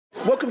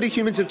Welcome to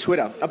Humans of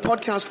Twitter, a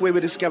podcast where we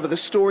discover the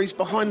stories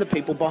behind the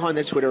people behind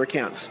their Twitter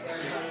accounts.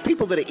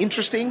 People that are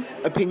interesting,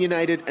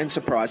 opinionated and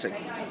surprising.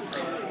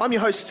 I'm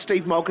your host,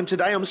 Steve Malkin.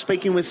 Today I'm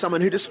speaking with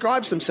someone who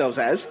describes themselves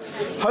as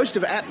host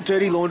of at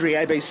Dirty Laundry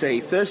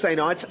ABC, Thursday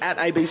nights at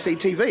ABC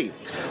TV,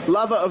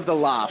 lover of the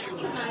laugh,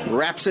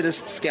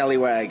 rhapsodist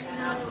scallywag.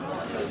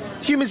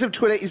 Humans of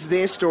Twitter is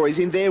their stories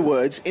in their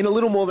words in a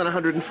little more than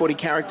 140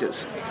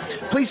 characters.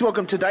 Please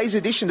welcome today's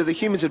edition to the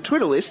Humans of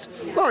Twitter list,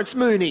 Lawrence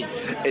Mooney.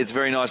 It's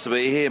very nice to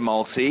be here,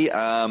 Malty.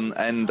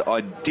 And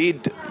I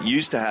did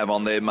used to have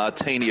on there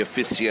Martini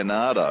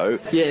Aficionado.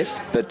 Yes.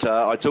 But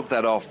I took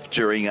that off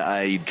during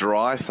a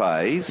dry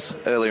phase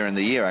earlier in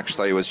the year,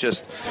 actually. It was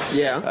just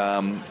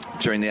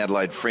during the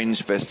Adelaide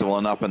Fringe Festival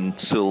and up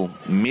until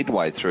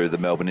midway through the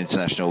Melbourne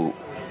International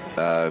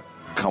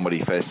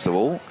Comedy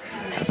Festival.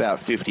 About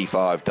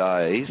 55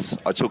 days,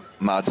 I took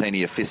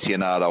Martini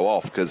Aficionado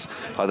off because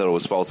I thought it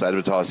was false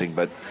advertising,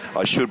 but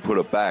I should put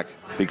it back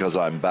because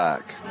I'm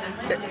back.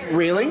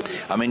 Really?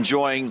 I'm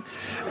enjoying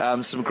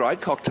some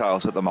great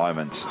cocktails at the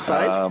moment.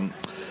 Fave?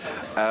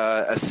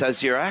 A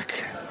Sazerac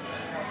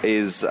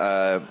is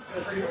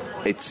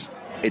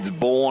it's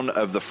born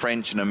of the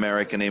French and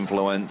American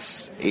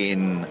influence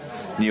in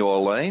New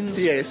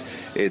Orleans. Yes.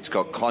 It's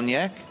got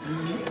cognac.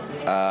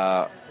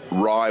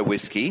 Rye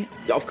whiskey,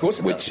 of course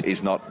it which does.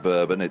 is not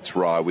bourbon, it's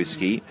rye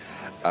whiskey.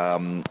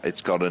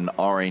 It's got an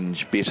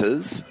orange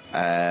bitters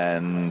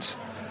and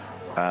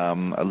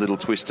a little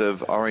twist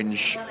of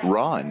orange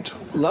rind.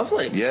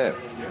 Lovely. Yeah.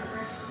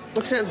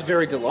 That sounds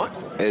very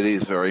delightful. It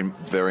is very,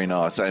 very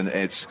nice, and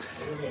it's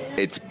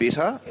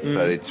bitter,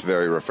 but it's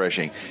very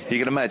refreshing. You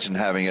can imagine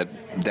having it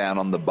down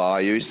on the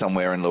bayou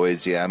somewhere in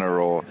Louisiana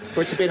or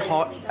Where it's a bit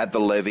hot. at the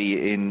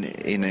levee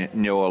in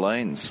New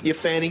Orleans. You're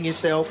fanning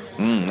yourself That's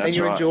and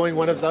you're right. enjoying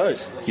one of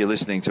those. You're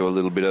listening to a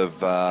little bit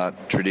of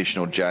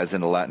traditional jazz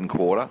in the Latin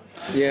Quarter.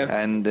 Yeah.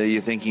 And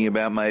you're thinking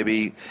about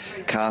maybe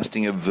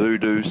casting a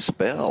voodoo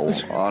spell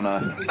on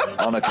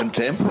a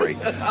contemporary.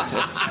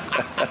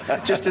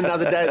 Just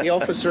another day at the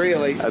office,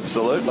 really.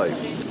 Absolutely.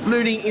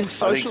 Mooney, in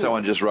social... I think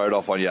someone just rode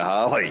off on your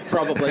Harley.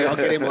 Probably, I'll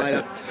get him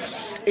later.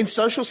 In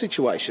social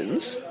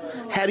situations,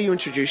 how do you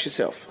introduce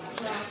yourself?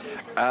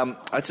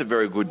 That's a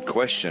very good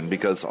question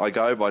because I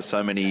go by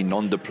so many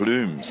nom de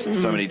plumes,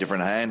 so many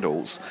different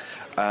handles.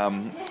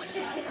 I'm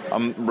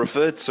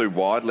referred to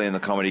widely in the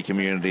comedy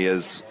community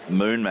as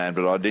Moon Man,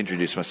 but I'd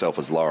introduce myself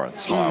as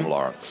Lawrence. Hi, I'm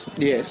Lawrence.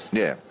 Yes.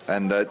 Yeah,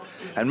 and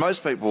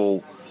most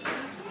people,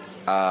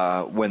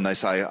 when they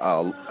say,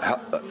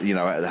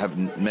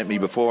 haven't met me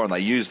before, and they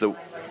use the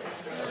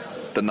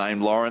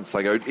name Lawrence,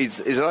 they go, is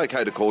it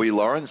okay to call you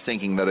Lawrence,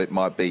 thinking that it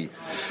might be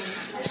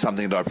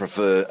something that I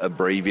prefer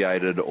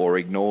abbreviated or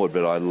ignored,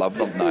 but I love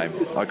the name.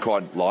 I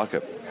quite like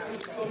it.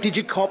 Did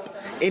you cop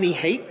any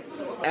heat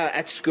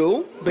at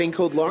school being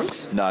called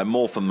Lawrence? No,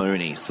 more for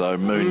Mooney, so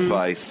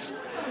Moonface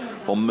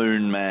or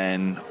Moon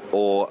Man,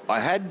 or I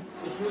had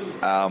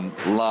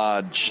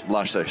large,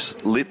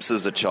 luscious lips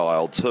as a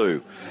child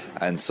too,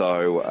 and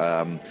so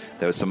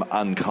there were some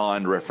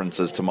unkind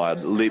references to my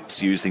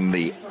lips using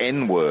the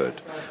N-word,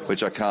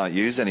 which I can't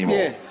use anymore.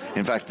 Yeah.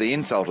 In fact, the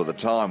insult at the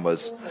time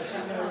was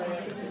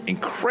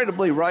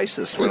incredibly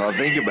racist when I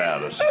think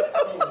about it.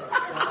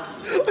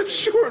 I'm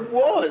sure it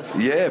was.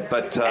 Yeah,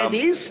 but... and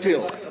is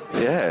still.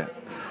 Yeah.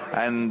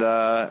 And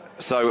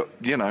so,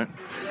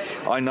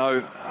 I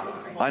know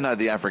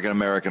the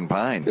African-American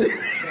pain.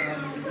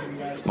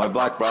 My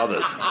black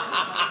brothers.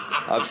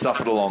 I've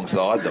suffered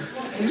alongside them.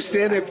 You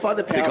stand there, fight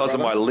the power, Because of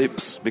my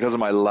lips, because of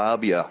my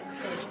labia.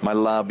 My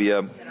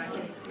labia...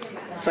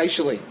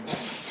 facially.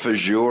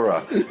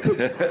 Fajura.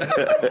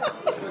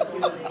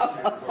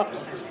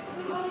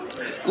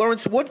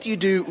 Lawrence, what do you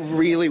do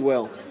really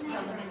well?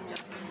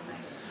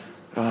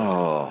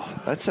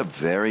 Oh, that's a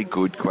very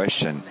good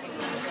question.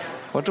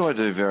 What do I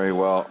do very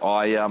well?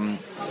 I'm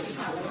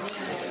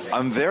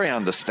very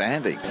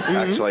understanding,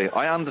 actually.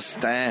 I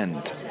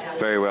understand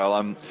very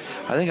well.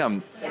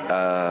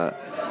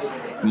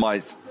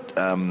 My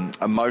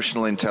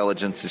emotional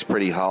intelligence is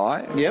pretty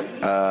high. Yep.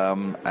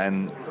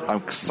 And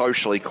I'm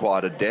socially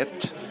quite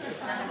adept.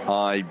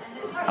 I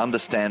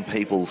understand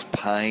people's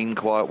pain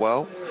quite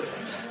well.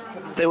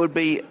 There would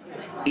be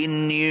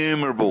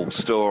innumerable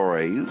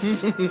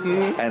stories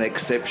and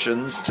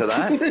exceptions to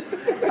that,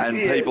 and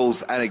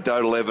people's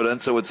anecdotal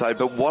evidence that would say,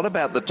 but what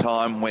about the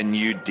time when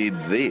you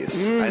did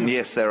this? And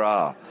yes, there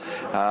are.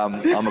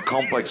 I'm a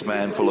complex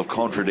man full of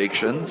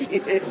contradictions,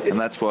 and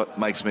that's what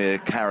makes me a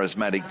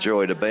charismatic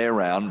joy to be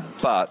around,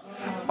 but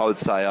I would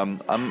say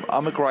I'm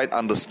a great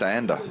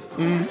understander.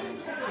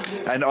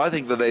 And I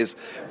think that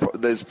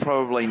there's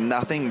probably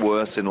nothing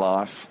worse in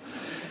life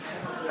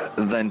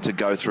than to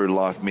go through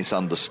life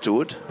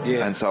misunderstood.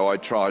 Yeah. And so I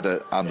try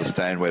to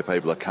understand where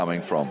people are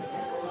coming from.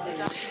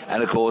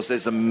 And of course,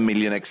 there's a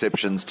million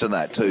exceptions to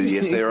that too.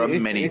 Yes, there are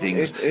many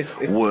things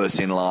worse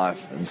in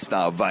life than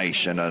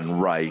starvation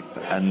and rape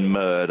and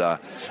murder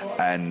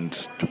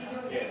and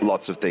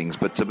lots of things.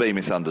 But to be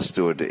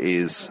misunderstood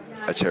is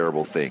a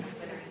terrible thing.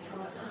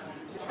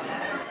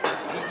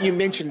 You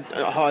mentioned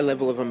a high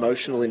level of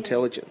emotional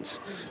intelligence.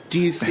 Do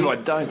you think... If I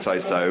don't say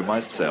so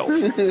myself.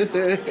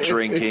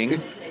 Drinking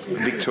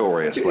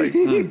victoriously.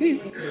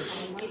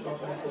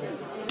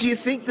 Do you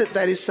think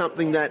that is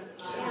something that...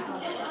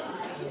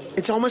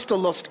 It's almost a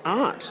lost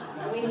art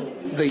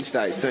these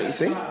days, don't you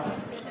think?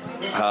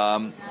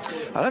 I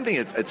don't think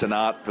it's an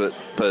art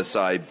per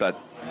se, but...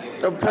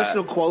 A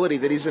personal quality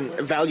that isn't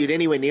valued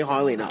anywhere near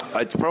highly enough.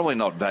 It's probably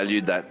not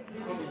valued that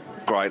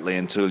greatly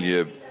until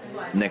you're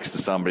next to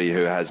somebody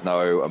who has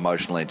no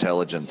emotional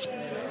intelligence.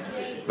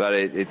 But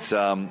it's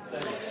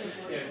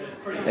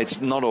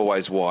not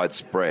always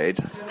widespread,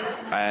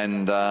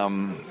 and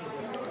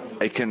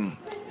it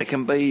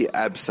can be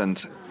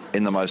absent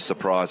in the most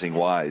surprising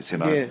ways. You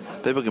know, Yeah.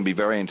 People can be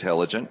very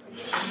intelligent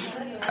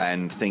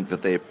and think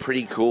that they're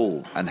pretty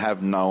cool and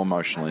have no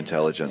emotional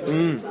intelligence.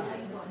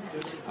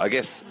 I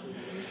guess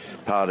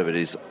part of it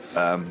is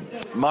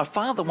my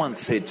father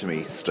once said to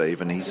me, Steve,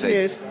 and he said,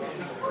 Yes.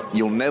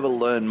 "You'll never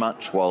learn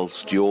much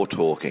whilst you're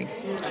talking."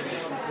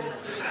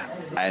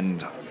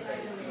 And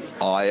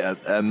I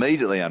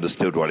immediately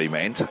understood what he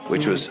meant,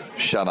 which was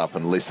shut up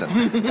and listen.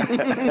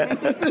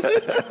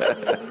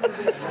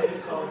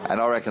 And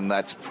I reckon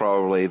that's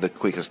probably the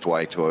quickest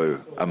way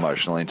to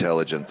emotional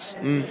intelligence.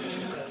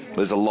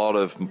 There's a lot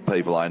of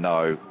people I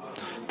know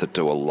that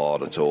do a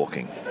lot of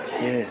talking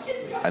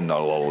and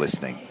not a lot of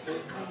listening.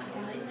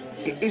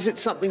 Is it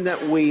something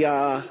that we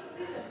are...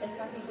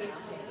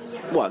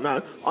 Well,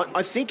 no,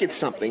 I think it's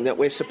something that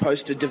we're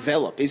supposed to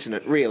develop, isn't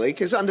it, really?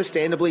 Because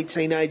understandably,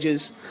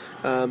 teenagers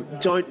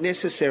don't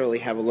necessarily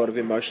have a lot of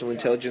emotional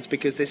intelligence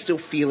because they're still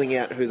feeling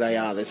out who they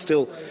are. They're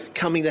still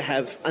coming to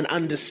have an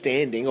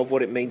understanding of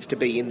what it means to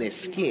be in their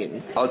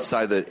skin. I'd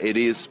say that it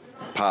is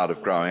part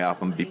of growing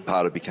up and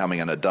part of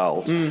becoming an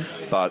adult,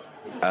 but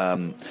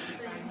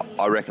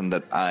I reckon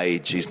that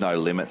age is no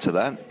limit to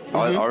that.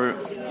 I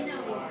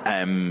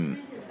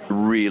am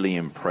really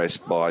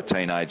impressed by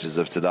teenagers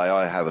of today.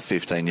 I have a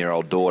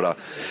 15-year-old daughter,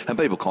 and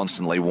people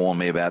constantly warn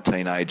me about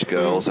teenage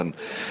girls and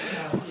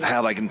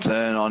how they can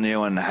turn on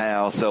you and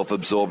how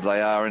self-absorbed they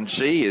are, and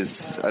she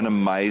is an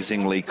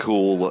amazingly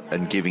cool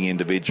and giving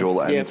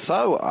individual, and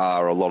so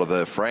are a lot of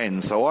her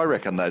friends. So I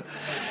reckon that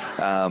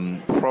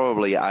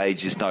probably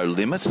age is no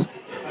limit.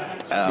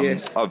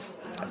 I've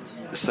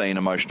seen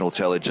emotional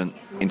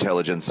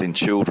intelligence in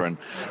children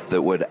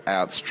that would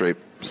outstrip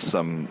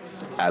some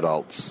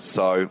adults.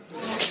 So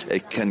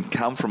it can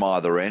come from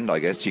either end, I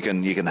guess. You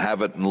can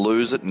have it and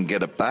lose it and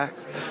get it back,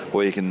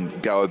 or you can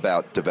go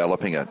about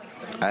developing it.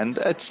 And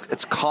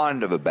it's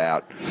kind of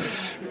about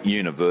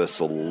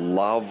universal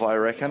love, I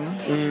reckon,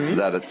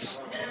 that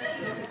it's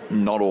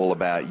not all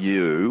about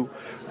you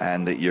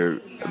and that you're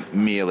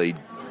merely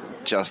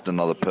just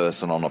another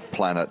person on a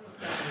planet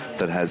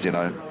that has,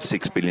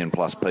 6 billion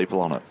plus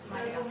people on it.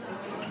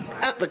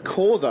 At the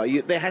core, though,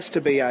 there has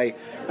to be a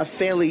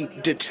fairly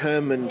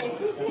determined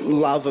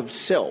love of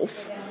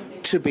self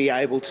to be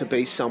able to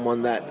be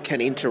someone that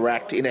can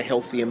interact in a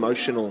healthy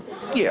emotional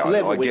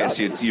level. I guess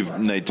others. you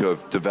need to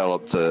have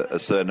developed a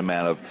certain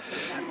amount of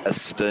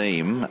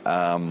esteem,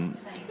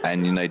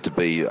 and you need to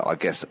be, I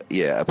guess,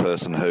 a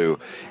person who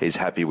is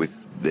happy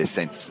with their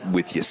sense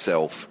with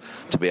yourself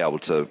to be able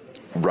to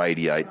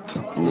radiate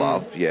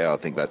love. I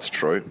think that's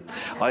true.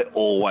 I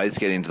always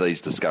get into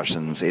these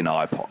discussions in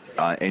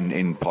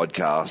in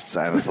podcasts,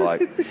 and it's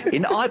like,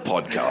 in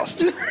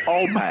iPodcast?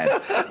 Oh, man.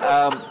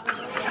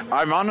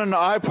 I'm on an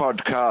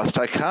iPodcast.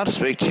 I can't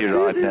speak to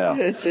you right now.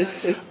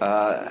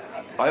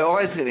 I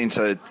always get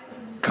into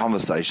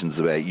conversations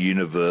about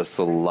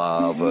universal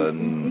love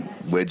and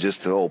we're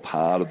just all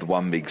part of the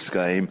one big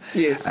scheme.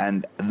 Yes.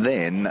 And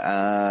then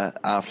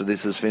after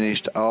this is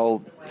finished,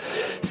 I'll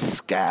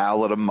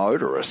scowl at a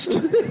motorist.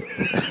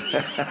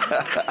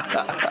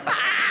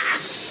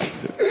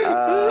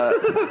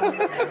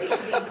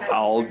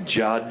 I'll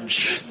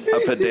judge a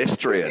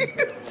pedestrian.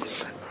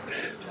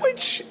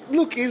 Which,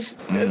 look, is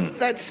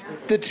that's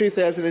the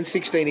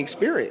 2016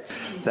 experience.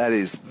 That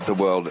is the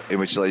world in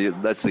which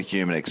that's the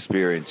human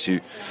experience. You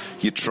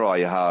try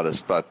your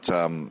hardest, but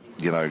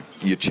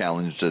you're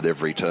challenged at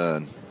every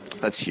turn.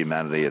 That's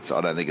humanity. I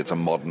don't think it's a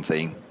modern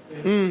thing.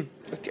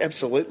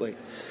 Absolutely.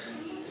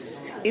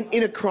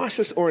 In a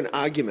crisis or an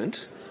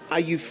argument, are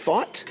you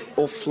fight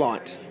or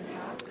flight?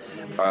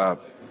 I've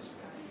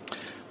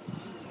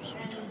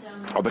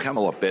become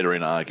a lot better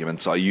in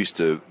arguments. I used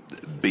to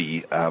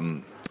be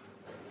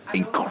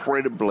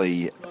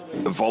incredibly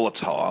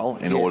volatile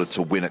in order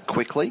to win it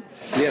quickly.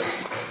 Yep.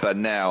 But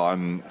now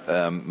I'm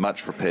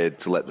much prepared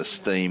to let the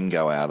steam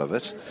go out of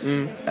it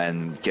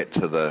and get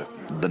to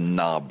the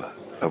nub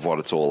of what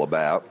it's all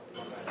about.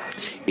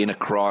 In a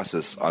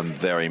crisis, I'm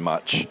very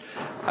much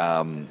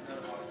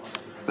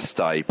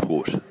stay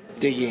put.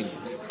 Dig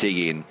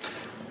in.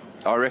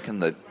 I reckon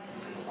that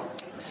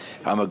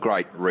I'm a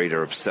great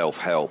reader of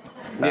self-help.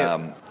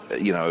 Yep.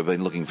 I've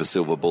been looking for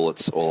silver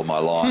bullets all of my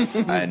life,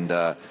 and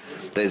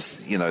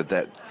there's,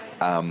 that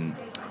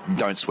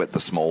don't sweat the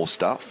small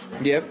stuff.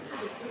 Yep.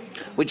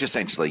 Which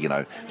essentially,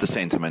 the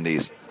sentiment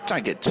is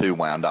don't get too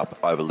wound up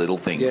over little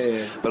things.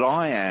 Yeah. But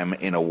I am,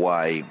 in a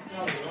way,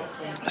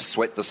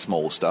 sweat the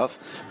small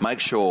stuff. Make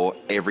sure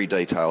every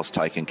detail's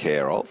taken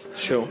care of.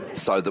 Sure.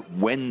 So that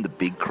when the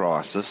big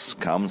crisis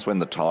comes, when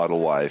the tidal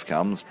wave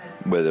comes,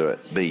 whether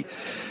it be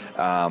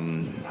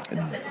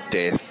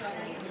death,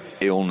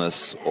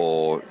 illness,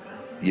 or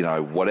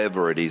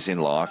whatever it is in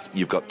life,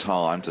 you've got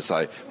time to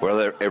say,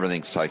 well,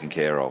 everything's taken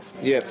care of.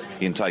 Yeah.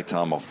 You can take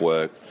time off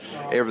work.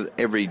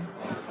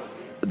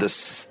 The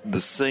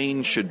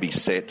scene should be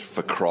set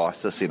for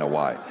crisis in a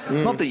way.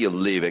 Not that you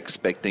live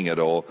expecting it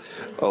or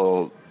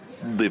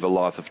live a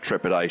life of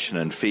trepidation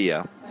and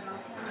fear,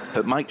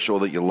 but make sure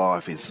that your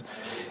life is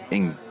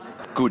in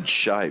good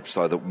shape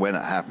so that when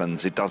it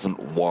happens, it doesn't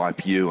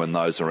wipe you and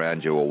those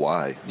around you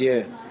away.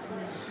 Yeah.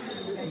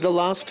 The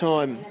last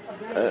time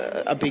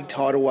a big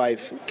tidal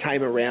wave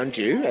came around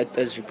you,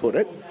 as you put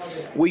it,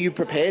 were you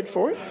prepared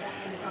for it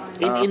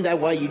in that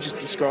way you just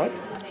described?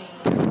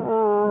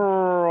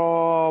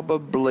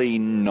 Probably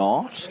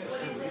not,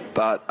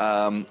 but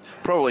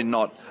probably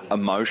not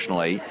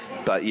emotionally.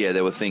 But yeah,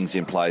 there were things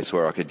in place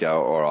where I could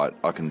go, all right,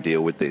 I can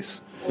deal with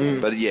this.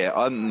 But yeah,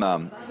 I'm,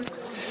 I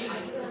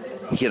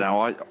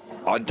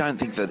don't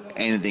think that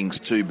anything's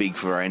too big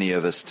for any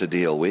of us to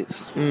deal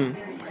with.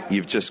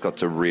 You've just got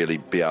to really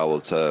be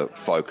able to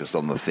focus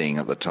on the thing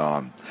at the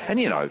time. And,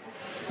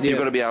 you've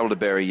got to be able to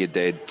bury your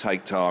dead,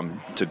 take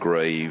time to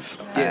grieve,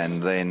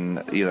 and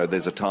then,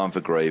 there's a time for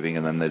grieving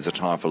and then there's a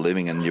time for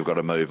living, and you've got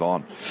to move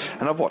on.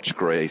 And I've watched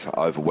grief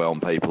overwhelm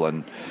people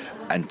and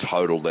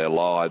total their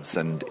lives,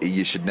 and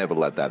you should never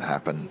let that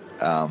happen.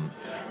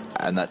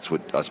 And that's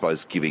what, I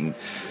suppose, giving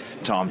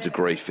time to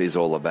grief is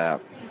all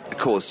about. Of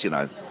course,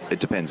 it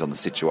depends on the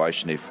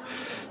situation. If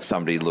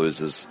somebody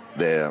loses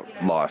their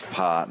life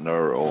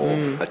partner or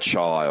a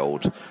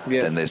child,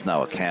 then there's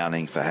no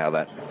accounting for how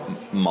that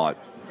might,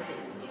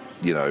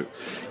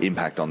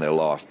 impact on their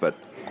life. But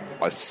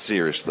I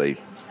seriously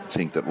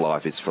think that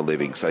life is for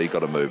living, so you've got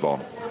to move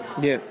on.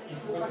 Yeah.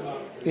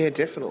 Yeah,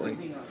 definitely.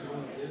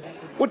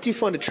 What do you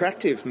find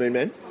attractive,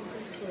 Moonman?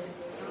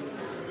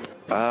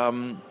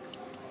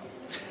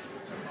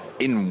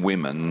 In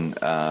women,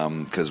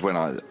 because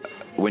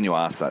when you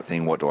ask that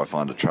thing, what do I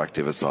find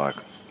attractive? It's like,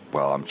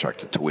 well, I'm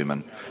attracted to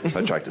women. I'm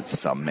attracted to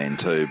some men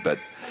too, but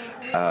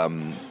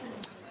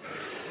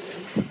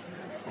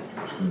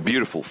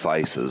beautiful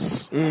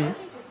faces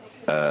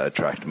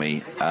attract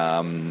me.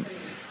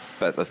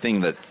 But the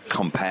thing that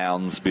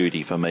compounds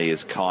beauty for me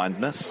is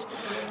kindness.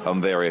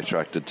 I'm very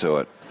attracted to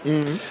it.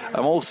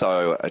 I'm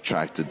also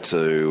attracted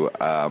to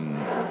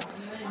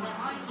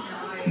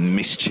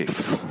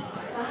mischief.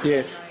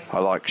 Yes. I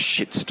like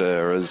shit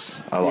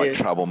stirrers. I like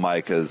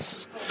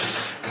troublemakers.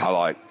 I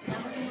like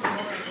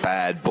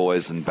bad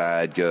boys and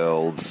bad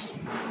girls.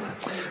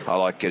 I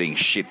like getting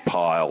shit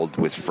piled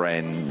with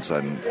friends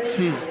and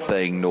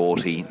being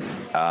naughty.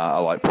 I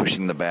like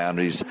pushing the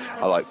boundaries.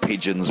 I like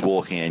pigeons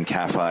walking in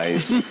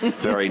cafes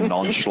very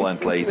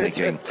nonchalantly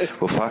thinking,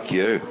 well, fuck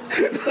you.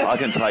 I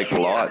can take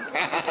flight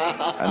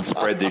and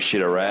spread this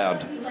shit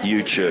around.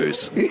 You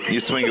choose. You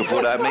swing a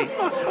foot at me,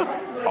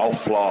 I'll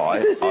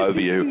fly over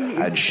you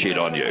and shit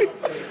on you.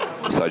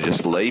 So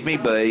just leave me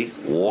be,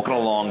 walking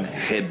along,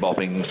 head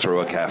bopping through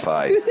a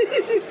cafe.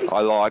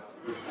 I like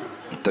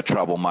the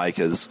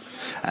troublemakers,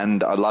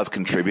 and I love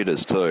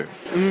contributors too.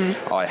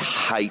 I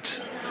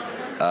hate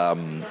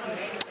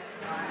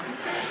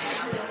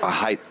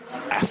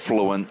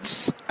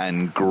affluence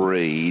and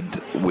greed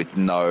with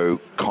no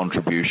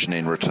contribution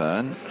in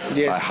return.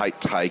 Yes. I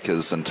hate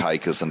takers and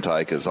takers and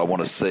takers. I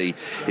want to see,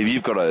 if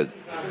you've got a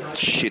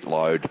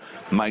shitload,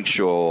 make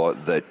sure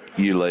that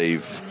you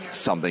leave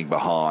something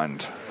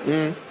behind.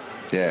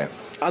 Yeah.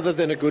 Other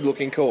than a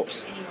good-looking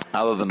corpse.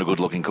 Other than a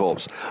good-looking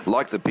corpse.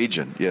 Like the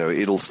pigeon,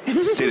 it'll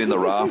sit in the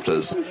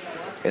rafters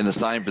in the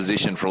same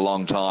position for a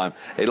long time.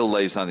 It'll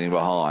leave something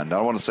behind.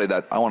 I want to see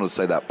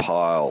that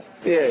pile.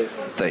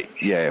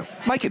 Yeah.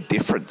 Make a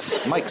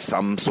difference. Make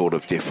some sort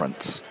of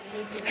difference.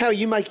 How are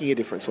you making a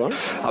difference, Lauren?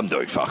 I'm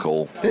doing fuck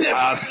all.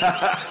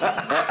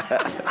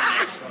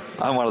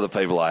 I'm one of the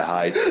people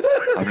I hate.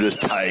 I'm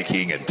just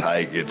taking and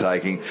taking and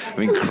taking.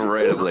 I'm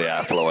incredibly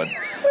affluent.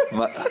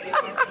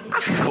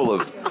 Full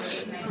of,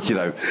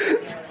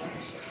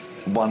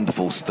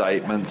 wonderful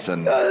statements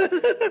and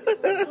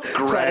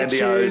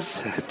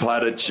grandiose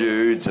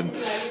platitudes and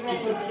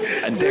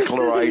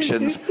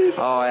declarations.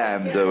 I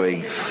am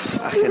doing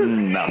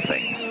fucking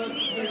nothing.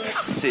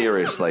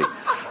 Seriously.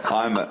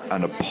 I'm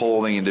an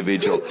appalling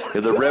individual.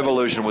 If the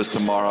revolution was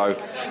tomorrow,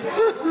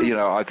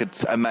 I could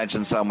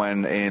imagine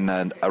someone in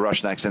a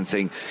Russian accent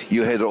saying,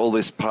 you had all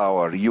this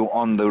power, you're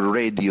on the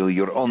radio,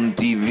 you're on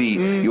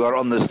TV, you are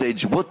on the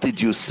stage. What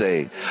did you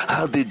say?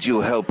 How did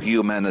you help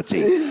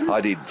humanity? I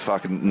did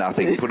fucking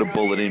nothing. Put a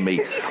bullet in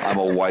me. I'm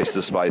a waste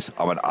of space.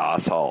 I'm an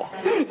asshole.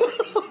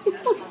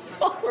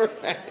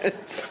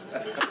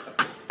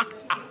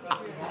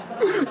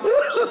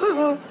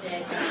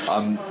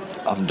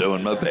 I'm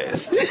doing my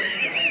best.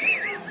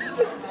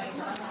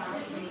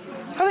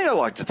 I think I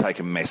like to take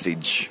a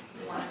message,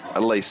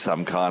 at least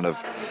some kind of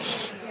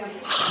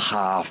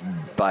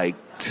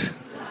half-baked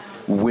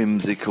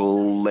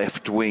whimsical,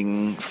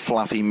 left-wing,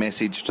 fluffy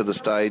message to the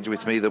stage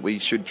with me that we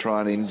should try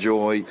and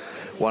enjoy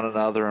one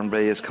another and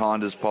be as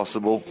kind as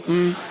possible.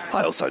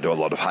 I also do a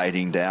lot of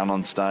hating down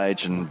on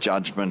stage and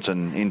judgment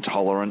and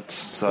intolerance.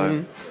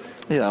 So,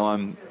 you know,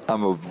 I'm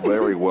a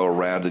very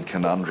well-rounded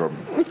conundrum.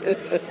 I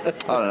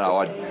don't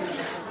know.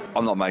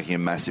 I'm not making a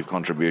massive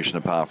contribution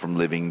apart from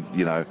living,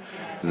 you know,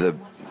 the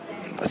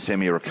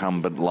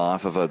semi-recumbent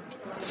life of a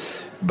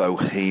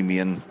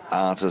bohemian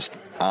artist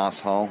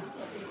arsehole.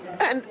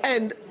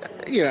 And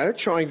you know,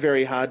 trying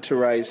very hard to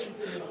raise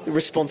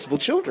responsible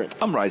children.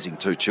 I'm raising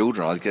 2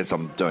 children. I guess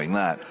I'm doing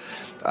that,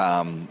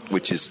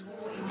 which is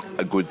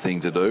a good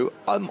thing to do.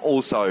 I'm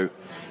also,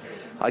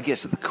 I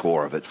guess at the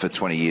core of it, for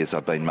 20 years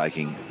I've been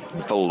making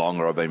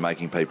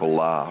people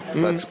laugh.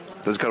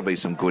 There's got to be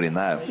some good in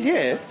that.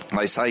 Yeah.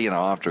 They say, you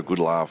know, after a good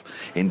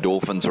laugh,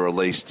 endorphins are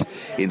released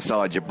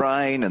inside your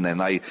brain, and then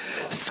they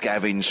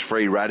scavenge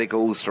free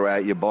radicals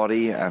throughout your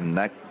body, and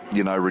that,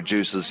 you know,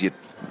 reduces your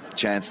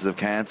chances of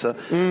cancer.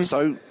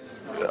 So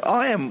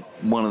I am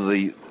one of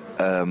the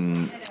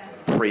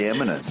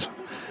preeminent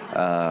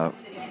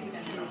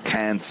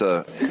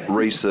cancer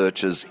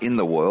researchers in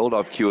the world.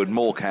 I've cured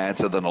more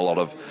cancer than a lot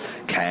of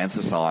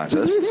cancer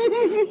scientists.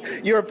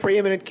 You're a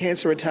preeminent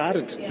cancer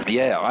retardant.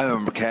 Yeah, I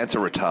am a cancer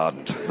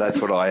retardant. That's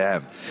what I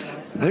am.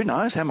 Who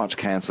knows how much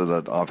cancer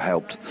that I've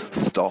helped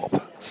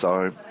stop?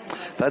 So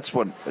that's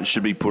what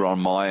should be put on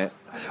my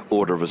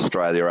Order of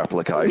Australia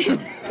application.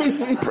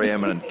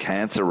 Preeminent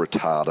cancer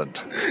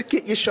retardant.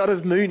 Get your shot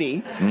of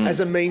Mooney as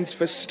a means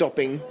for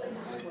stopping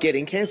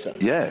getting cancer.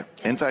 Yeah.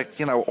 In fact,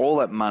 you know, all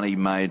that money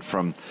made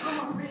from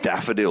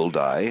Daffodil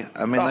Day,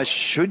 I mean, they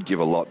should give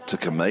a lot to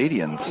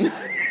comedians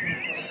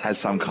as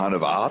some kind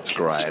of arts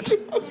grad.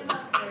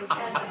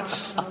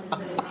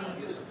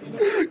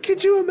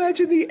 Could you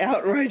imagine the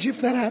outrage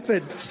if that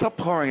happened? Stop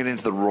pouring it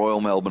into the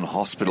Royal Melbourne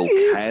Hospital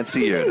Cancer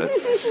Unit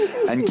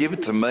and give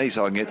it to me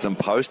so I can get some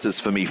posters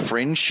for me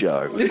Fringe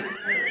show.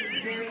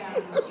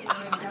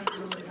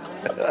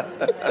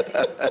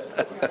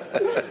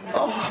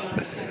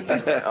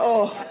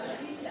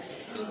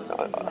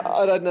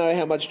 I don't know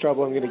how much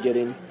trouble I'm going to get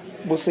in.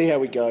 We'll see how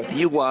we go.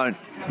 You won't.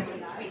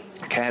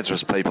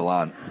 Cancerous people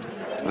aren't.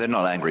 They're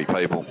not angry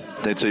people.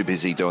 They're too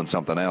busy doing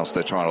something else.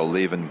 They're trying to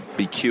live and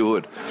be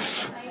cured.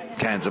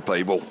 Cancer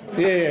people.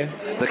 Yeah.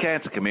 The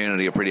cancer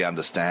community are pretty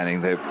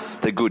understanding.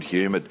 They're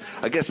good-humoured.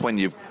 I guess when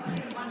you've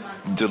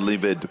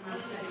delivered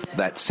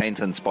that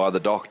sentence by the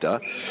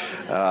doctor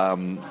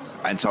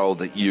and told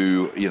that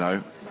you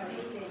know,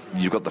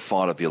 you've got the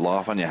fight of your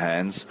life on your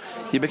hands,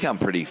 you become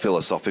pretty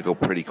philosophical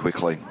pretty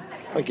quickly.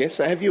 I guess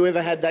so. Have you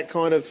ever had that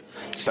kind of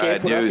scare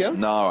Bad put news? up you?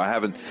 No, I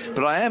haven't.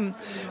 But I am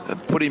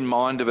put in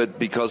mind of it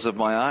because of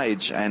my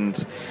age.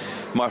 And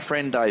my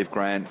friend Dave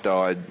Grant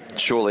died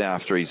shortly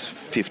after his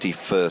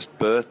 51st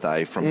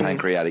birthday from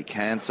pancreatic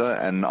cancer.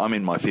 And I'm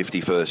in my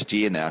 51st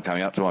year now,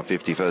 coming up to my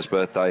 51st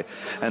birthday.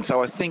 And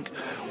so I think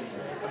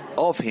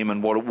of him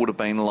and what it would have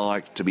been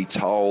like to be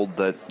told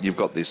that you've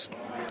got this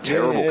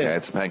terrible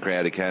cancer,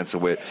 pancreatic cancer,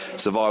 where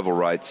survival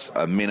rates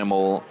are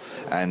minimal,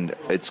 and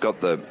it's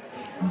got the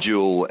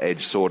dual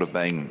edge sort of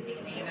being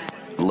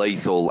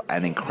lethal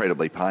and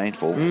incredibly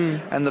painful,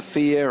 and the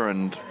fear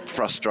and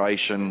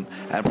frustration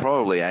and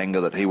probably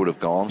anger that he would have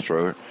gone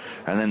through,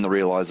 and then the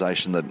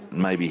realisation that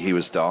maybe he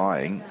was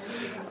dying,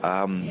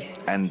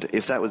 and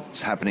if that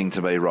was happening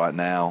to me right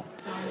now,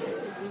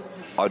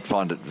 I'd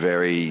find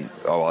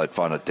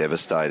it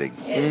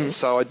devastating.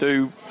 So I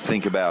do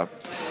think about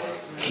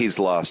his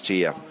last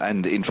year,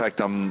 and in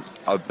fact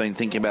I've been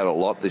thinking about it a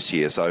lot this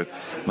year, so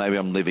maybe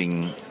I'm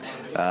living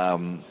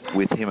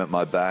with him at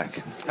my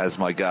back as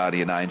my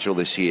guardian angel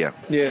this year.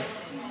 Yeah.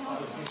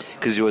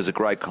 Because he was a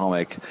great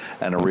comic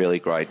and a really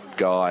great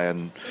guy,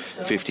 and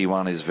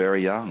 51 is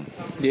very young.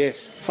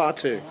 Yes, far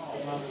too.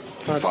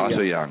 Far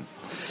too young.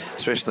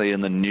 Especially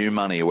in the new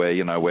money where,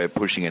 you know, we're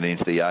pushing it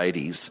into the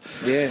 80s.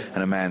 Yeah.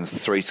 And a man's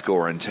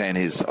 70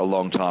 is a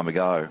long time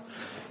ago.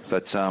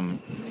 But,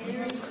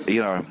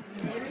 you know,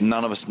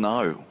 none of us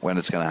know when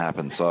it's going to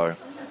happen. So,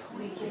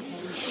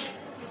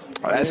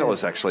 as I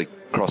was actually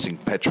crossing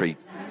Petrie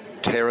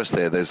Terrace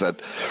there's that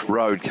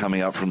road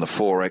coming up from the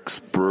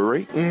 4X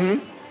brewery.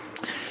 Mm-hmm.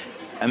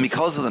 And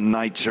because of the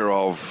nature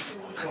of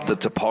the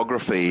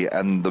topography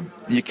and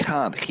you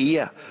can't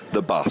hear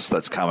the bus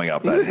that's coming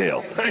up that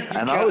hill.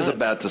 And I was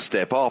about to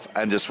step off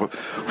and just, boom,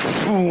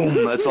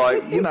 it's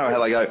like, you know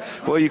how they go,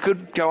 well, you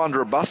could go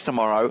under a bus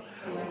tomorrow.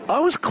 I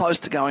was close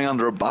to going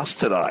under a bus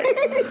today.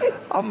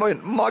 I mean,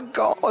 my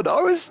God,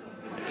 I was,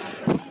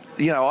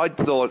 you know, I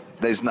thought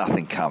there's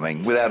nothing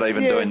coming without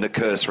even doing the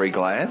cursory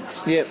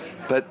glance. Yep.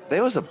 But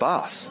there was a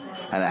bus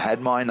and it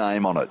had my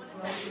name on it.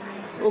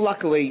 Well,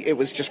 luckily, it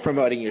was just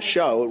promoting your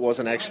show. It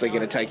wasn't actually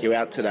going to take you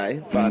out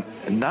today. But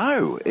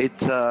no, it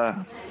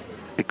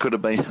could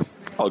have been.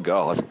 Oh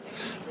God,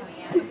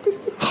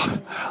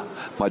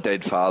 my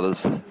dead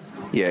father's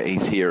Yeah,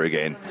 he's here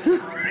again.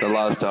 The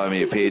last time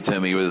he appeared to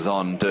me was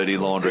on Dirty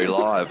Laundry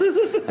Live,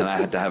 and I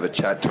had to have a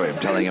chat to him,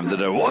 telling him that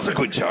it was a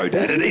good show,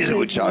 Dad. It is a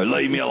good show.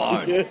 Leave me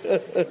alone.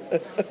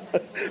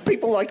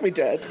 People like me,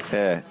 Dad.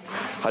 Yeah.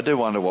 I do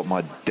wonder what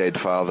my dead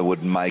father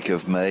would make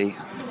of me.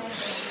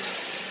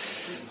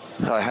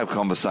 I have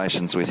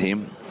conversations with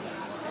him,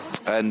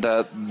 and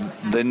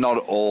they're not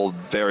all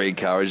very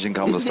encouraging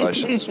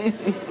conversations.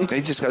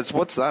 He just goes,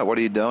 "What's that? What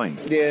are you doing?"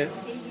 Yeah.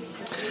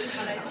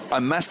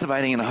 I'm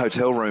masturbating in a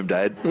hotel room,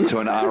 Dad, to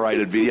an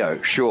R-rated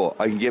video. Sure,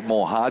 I can get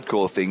more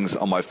hardcore things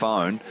on my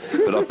phone,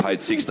 but I've paid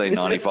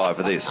 $16.95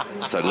 for this,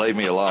 so leave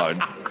me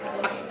alone.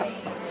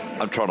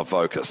 I'm trying to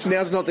focus.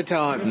 Now's not the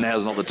time.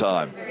 Now's not the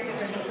time.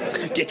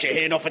 Get your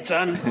hand off it,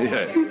 son.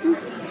 Yeah.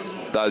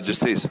 No,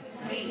 just this.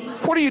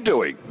 What are you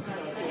doing?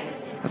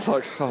 It's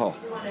like,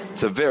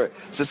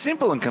 it's a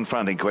simple and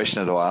confronting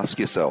question to ask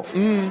yourself.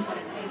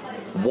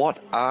 What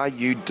are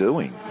you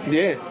doing?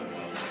 Yeah.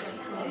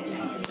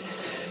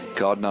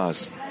 God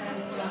knows.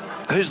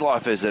 Whose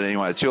life is it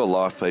anyway? It's your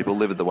life, people.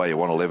 Live it the way you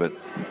want to live it.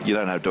 You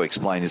don't have to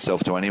explain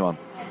yourself to anyone.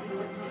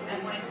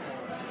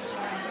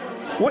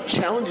 What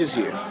challenges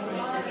you?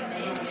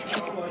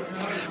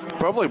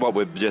 Probably what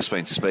we've just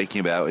been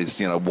speaking about is,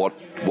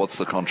 what's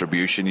the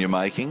contribution you're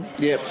making?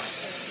 Yep.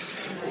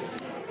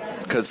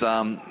 Because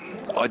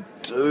I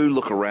do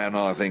look around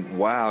and I think,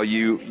 wow,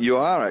 you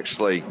are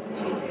actually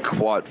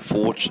quite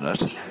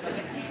fortunate.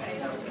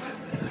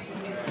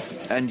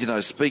 And,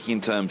 speaking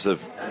in terms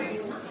of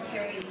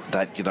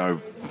that,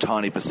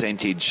 tiny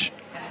percentage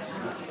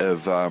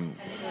of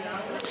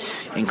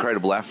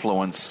incredible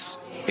affluence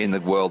in the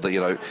world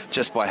that,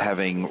 just by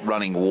having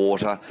running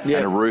water and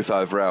a roof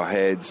over our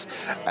heads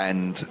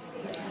and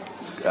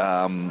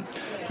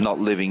not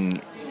living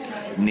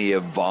near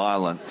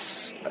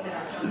violence,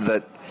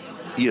 that,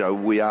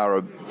 we are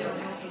a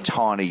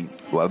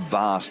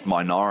vast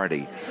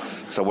minority.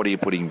 So what are you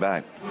putting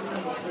back?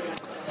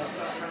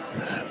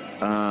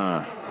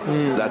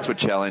 That's what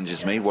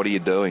challenges me. What are you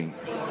doing?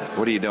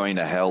 What are you doing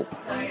to help?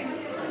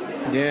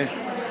 Yeah.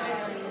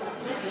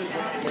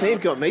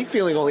 You've got me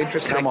feeling all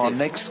introspective. Come on,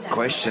 next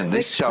question.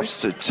 This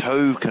stuff's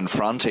too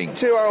confronting.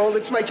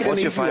 Let's make it What's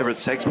an your easy one. favourite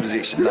sex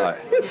position? No.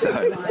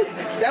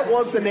 That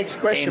was the next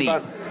question,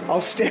 but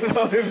I'll step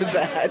over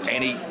that.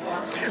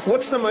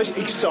 What's the most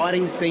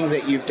exciting thing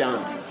that you've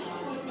done?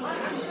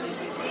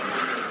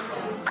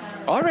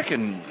 I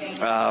reckon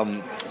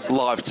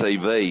live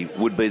TV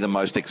would be the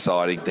most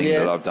exciting thing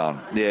that I've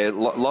done. Yeah,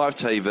 live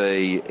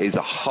TV is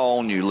a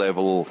whole new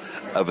level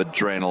of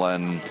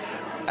adrenaline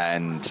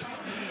and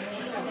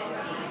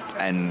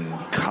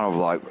kind of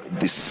like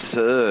this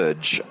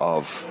surge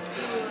of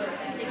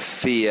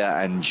fear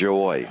and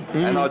joy.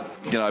 And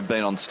I've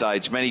been on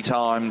stage many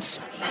times,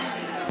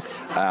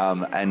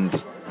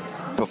 and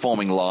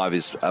performing live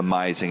is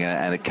amazing,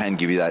 and it can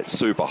give you that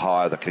super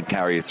high that can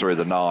carry you through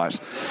the night.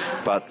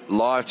 But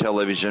live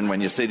television,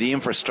 when you see the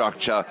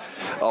infrastructure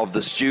of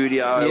the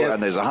studio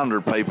and there's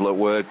 100 people at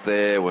work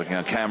there working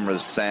on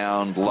cameras,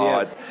 sound,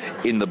 light,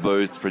 in the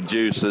booth,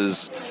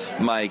 producers,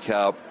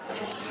 makeup,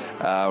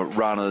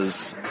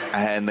 runners,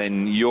 and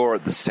then you're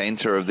at the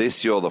centre of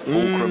this, you're the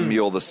fulcrum,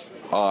 you're the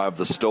eye of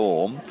the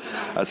storm.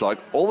 It's like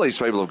all these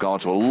people have gone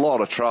to a lot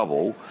of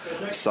trouble,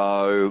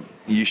 so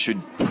you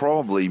should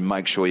probably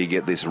make sure you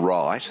get this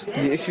right.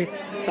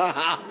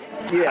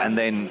 And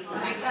then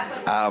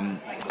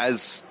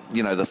as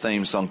the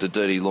theme song to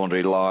Dirty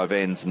Laundry Live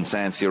ends and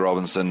Sansia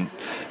Robinson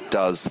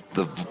does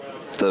the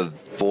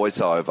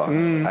voiceover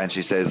and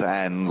she says,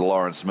 "And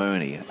Lawrence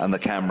Mooney," and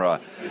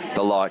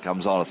the light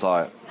comes on, it's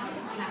like,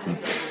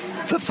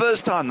 the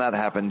first time that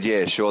happened,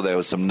 sure, there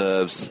was some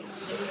nerves.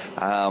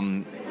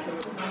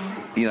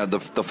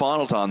 The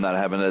final time that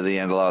happened at the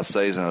end of last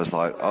season, I was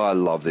like, I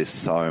love this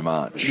so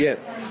much.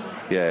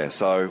 Yeah,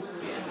 so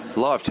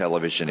live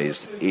television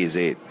is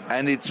it.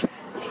 And it's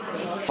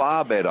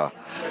far better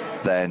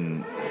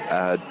than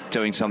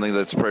doing something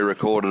that's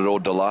pre-recorded or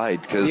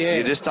delayed, because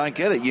you just don't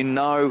get it.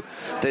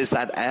 There's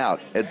that out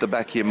at the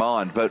back of your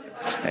mind.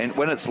 And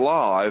when it's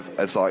live,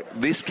 it's like,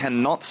 this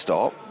cannot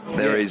stop.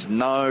 There's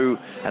no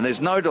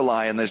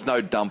delay and there's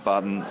no dump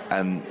button,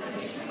 and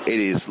it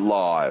is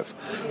live.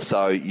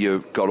 So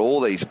you've got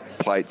all these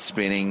plates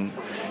spinning.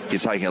 You're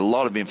taking a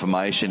lot of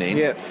information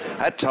in.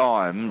 At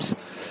times,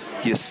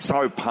 you're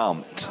so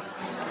pumped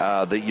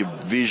that your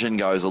vision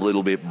goes a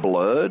little bit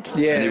blurred.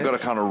 And you've got to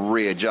kind of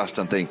readjust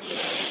and think,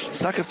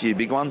 stuck a few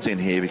big ones in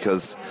here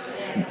because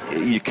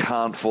you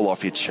can't fall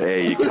off your chair,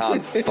 you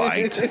can't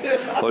faint,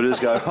 or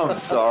just go, I'm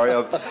sorry,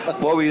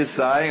 what were you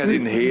saying? I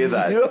didn't hear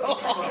that.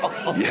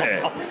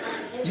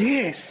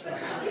 Yes.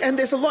 And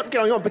there's a lot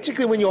going on,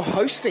 particularly when you're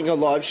hosting a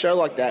live show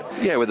like that.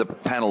 Yeah, with a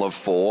panel of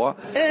 4,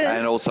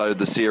 and also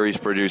the series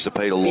producer,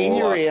 Peter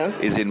Lawler,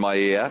 is in my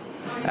ear.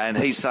 And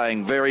he's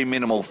saying very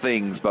minimal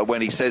things, but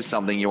when he says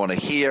something, you want to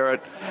hear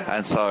it.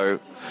 And so,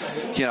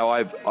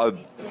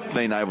 I've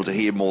been able to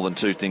hear more than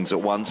two things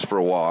at once for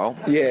a while.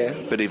 Yeah.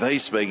 But if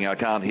he's speaking, I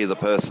can't hear the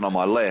person on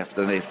my left.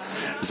 And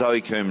if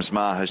Zoe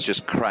Coombs-Marr has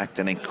just cracked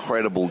an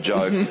incredible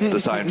joke at the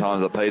same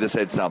time that Peter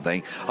said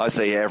something, I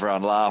see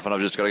everyone laugh and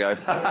I've just got to go,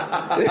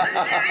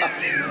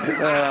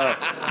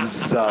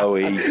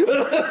 Zoe,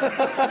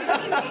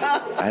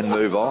 and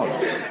move on.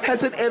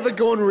 Has it ever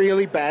gone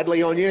really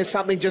badly on you? Has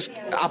something just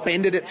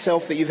upended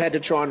itself that you've had to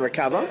try and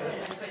recover?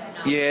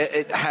 Yeah,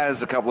 it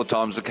has a couple of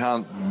times. I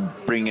can't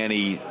bring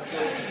any,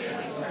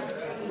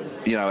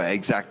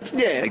 exact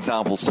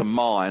examples to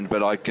mind,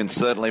 but I can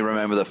certainly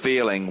remember the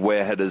feeling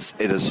where it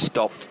has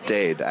stopped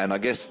dead. And I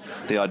guess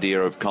the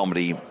idea of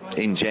comedy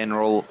in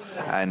general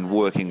and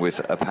working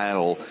with a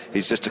panel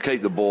is just to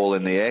keep the ball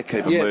in the air,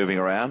 keep it moving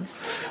around.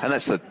 And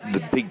that's the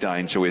big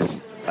danger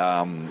with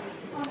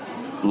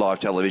live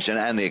television,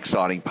 and the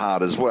exciting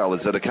part as well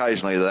is that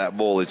occasionally that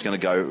ball is going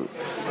to go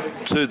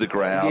to the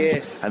ground,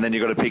 and then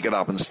you've got to pick it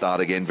up and start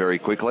again very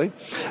quickly.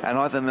 And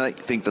I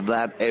think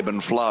that ebb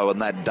and flow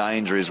and that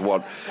danger is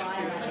what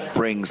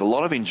brings a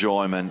lot of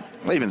enjoyment,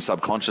 even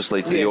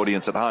subconsciously, to the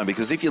audience at home,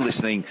 because if you're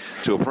listening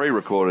to a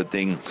pre-recorded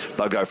thing,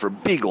 they'll go for a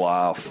big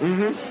laugh,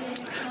 then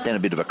a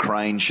bit of a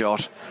crane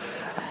shot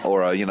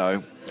or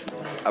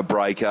a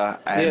breaker,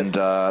 and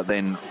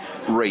then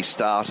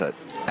restart it.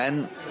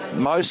 And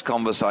most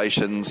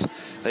conversations,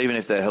 even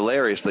if they're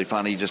hilariously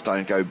funny, just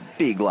don't go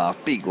big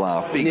laugh, big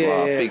laugh, big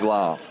laugh, big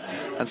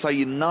laugh. And so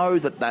you know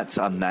that that's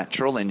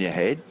unnatural in your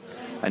head,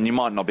 and you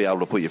might not be able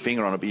to put your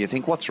finger on it, but you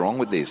think, what's wrong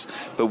with this?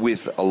 But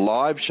with a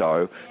live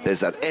show, there's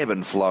that ebb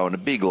and flow and a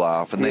big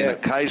laugh, and then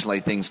occasionally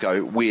things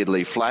go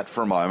weirdly flat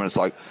for a moment. It's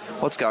like,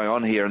 what's going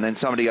on here? And then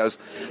somebody goes,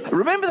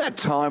 remember that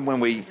time when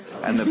we...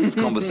 And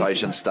the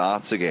conversation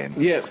starts again.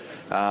 Yeah.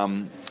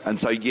 And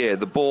so,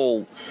 the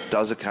ball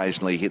does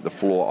occasionally hit the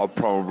floor. I've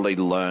probably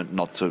learned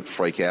not to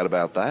freak out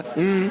about that.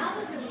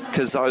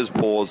 Because those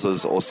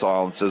pauses or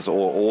silences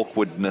or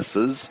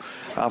awkwardnesses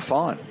are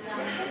fine.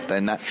 They're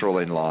natural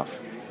in life.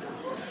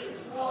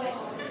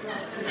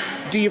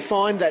 Do you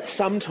find that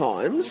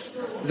sometimes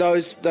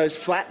those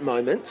flat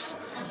moments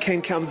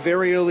can come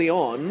very early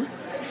on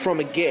from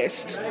a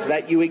guest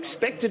that you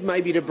expected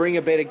maybe to bring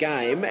a better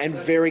game and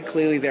very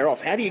clearly they're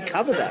off? How do you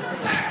cover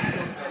that?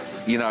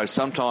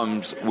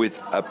 Sometimes with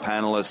a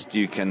panellist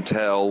you can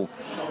tell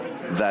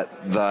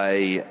that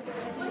they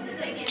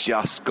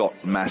just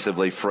got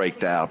massively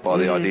freaked out by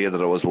the idea that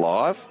it was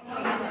live.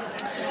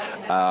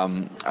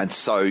 And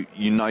so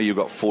you've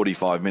got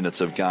 45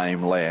 minutes of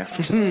game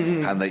left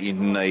and that you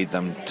need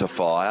them to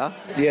fire.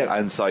 Yeah.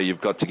 And so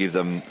you've got to give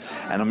them,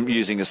 and I'm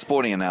using a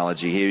sporting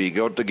analogy here, you've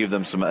got to give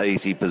them some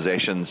easy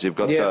possessions. You've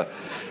got to,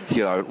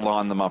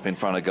 line them up in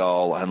front of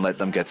goal and let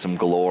them get some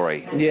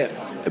glory. Yeah.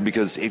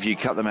 Because if you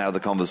cut them out of the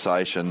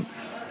conversation,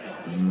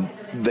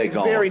 they're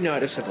gone. Very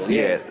noticeable.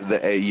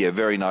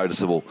 Very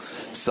noticeable.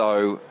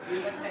 So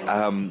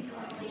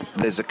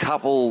there's a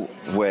couple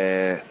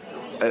where...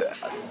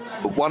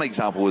 one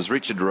example was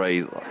Richard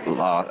Reid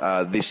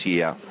this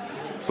year,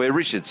 where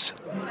Richard's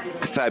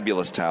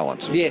fabulous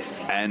talent. Yes.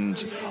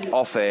 And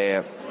off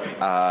air,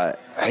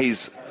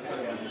 he's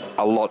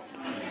a lot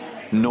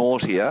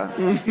naughtier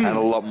and a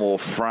lot more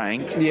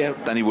frank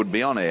than he would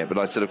be on air. But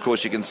I said, of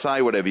course, you can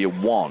say whatever you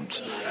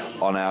want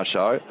on our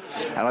show.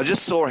 And I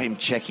just saw him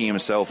checking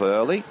himself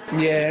early.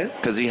 Yeah.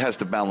 Because he has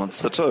to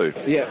balance the two.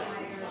 Yeah.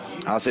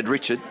 I said,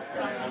 Richard,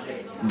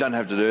 don't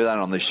have to do that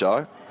on this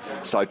show.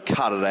 So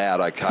cut it out,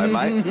 okay,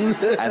 mate?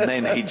 And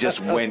then he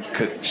just went...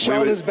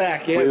 Shoulders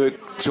back, We were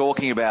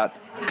talking about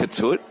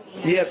Ketut.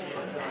 Yep.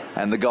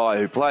 And the guy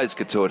who plays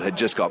Ketut had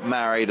just got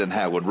married, and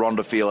how would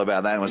Rhonda feel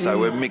about that? And so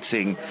we're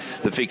mixing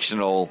the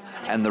fictional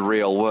and the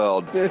real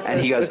world.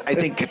 And he goes, I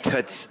think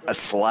Ketut's a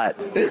slut.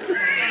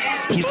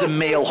 He's a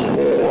male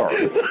whore.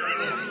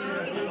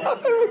 I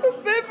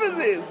remember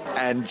this.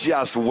 And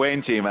just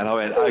went him, and I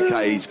went,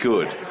 okay, he's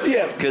good.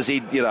 Yeah. Because he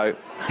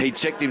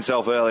checked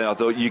himself early, and I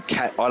thought,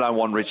 I don't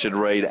want Richard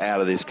Reid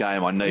out of this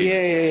game. I need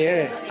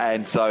him.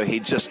 And so he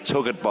just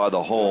took it by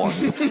the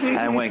horns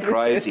and went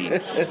crazy.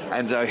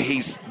 And so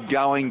he's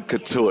going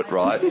Ketut,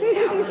 right?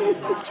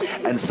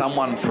 And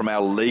someone from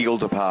our legal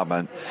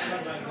department,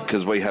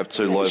 because we have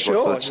two lawyers,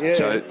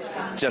 so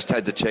just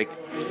had to check,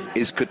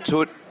 is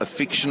Ketut a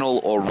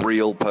fictional or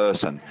real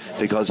person?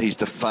 Because he's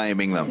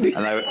defaming them.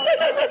 And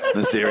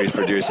the series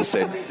producer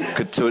said,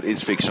 Ketut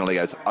is fictional. He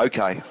goes,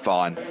 okay,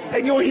 fine.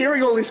 And you're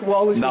hearing all this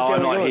while this is going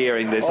on? No, I'm not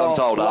hearing this. I'm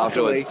told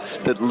afterwards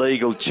that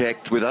legal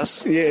checked with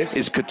us. Yes.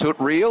 Is Ketut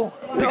real?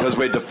 Because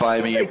we're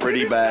defaming you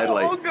pretty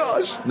badly. Oh,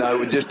 gosh.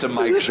 No, just to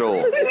make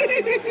sure.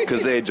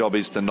 Because their job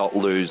is to not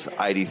lose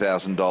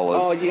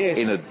 $80,000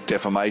 in a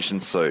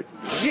defamation suit.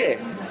 Yeah.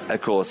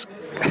 Of course,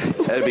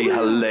 it'd be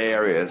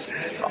hilarious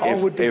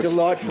would be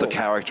delightful. The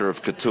character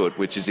of Ketut,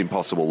 which is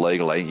impossible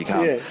legally, you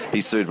can't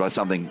be sued by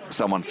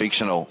someone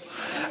fictional.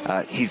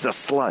 He's a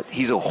slut.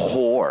 He's a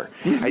whore.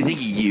 I think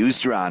he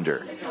used her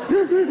under.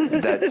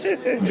 That's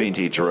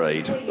vintage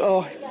Reid.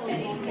 Oh,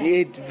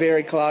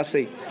 very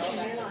classy.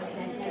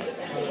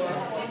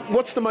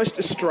 What's the most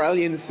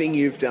Australian thing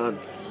you've done?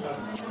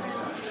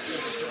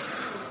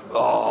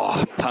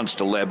 Oh, punched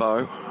a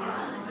lebo.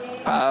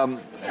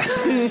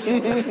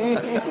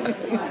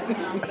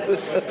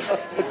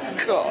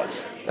 God.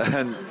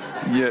 And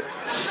yeah,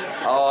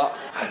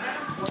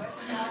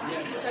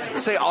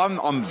 see,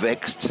 I'm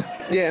vexed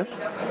Yeah.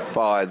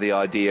 by the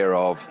idea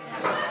of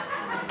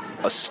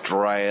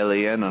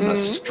Australian and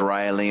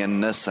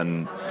Australianness,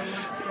 and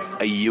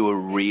are you a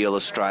real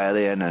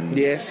Australian? And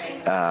Yes.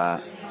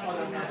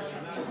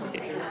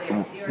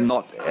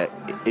 not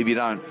if you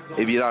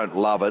don't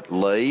love it,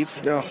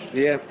 leave. Oh,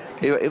 yeah.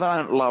 If I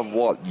don't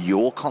love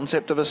your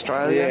concept of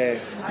Australia,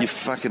 you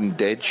fucking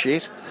dead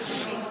shit.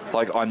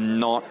 Like, I'm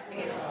not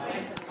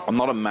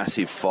a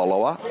massive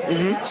follower,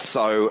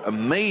 so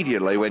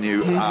immediately when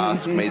you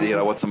ask me,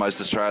 what's the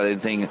most Australian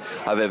thing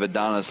I've ever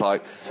done, it's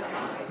like,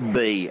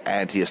 be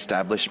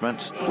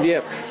anti-establishment.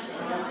 Yep.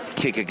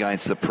 Kick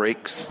against the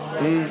pricks.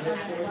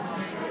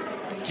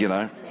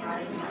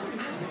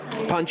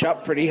 Punch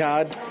up pretty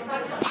hard.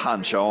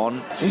 Punch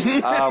on.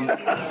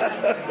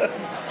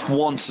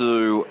 Want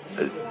to,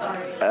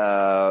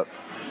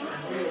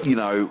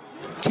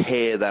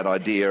 tear that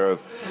idea of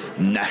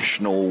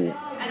nationalism,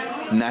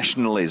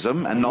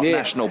 and not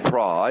national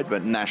pride,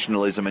 but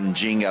nationalism and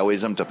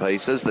jingoism to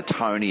pieces. The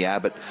Tony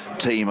Abbott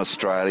Team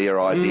Australia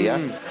idea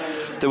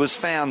that was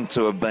found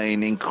to have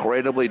been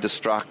incredibly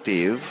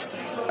destructive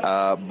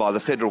by the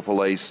Federal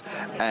Police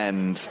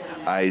and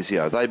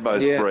ASIO. They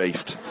both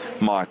briefed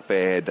Mike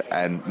Baird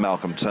and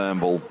Malcolm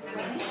Turnbull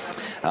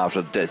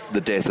after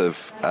the death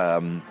of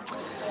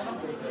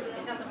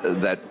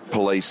that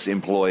police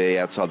employee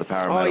outside the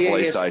Parramatta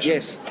police station.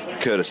 Yes.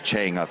 Curtis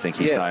Cheng, I think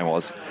his name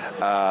was.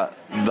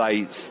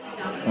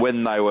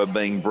 When they were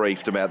being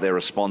briefed about their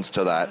response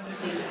to that,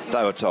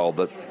 they were told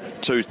that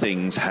two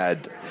things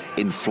had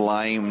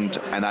inflamed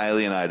and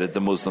alienated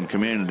the Muslim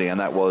community, and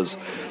that was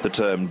the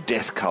term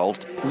death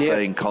cult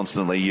being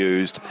constantly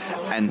used,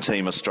 and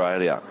Team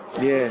Australia.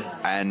 Yeah.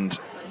 And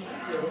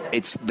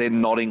they're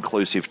not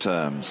inclusive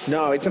terms.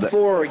 No, it's a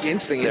for or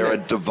against thing. They're a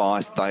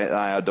device. They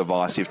are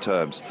divisive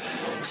terms.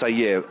 So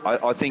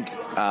I think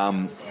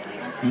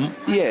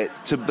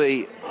to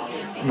be,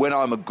 when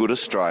I'm a good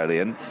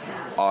Australian,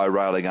 I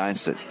rail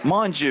against it.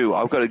 Mind you,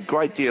 I've got a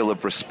great deal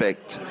of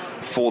respect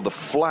for the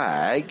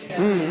flag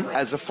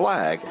as a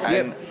flag,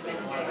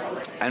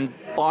 and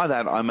by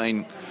that I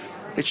mean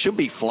it should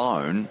be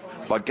flown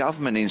by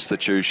government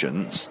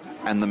institutions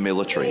and the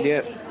military.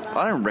 Yep.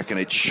 I don't reckon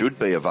it should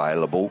be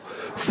available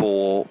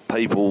for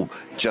people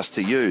just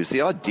to use.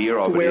 The idea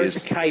of it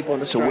is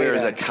to wear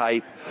as a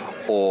cape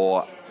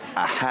or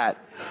a hat,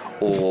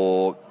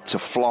 or to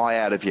fly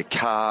out of your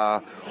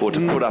car, or to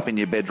put up in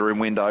your bedroom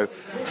window.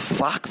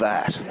 Fuck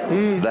that.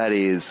 That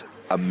is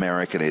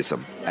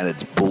Americanism, and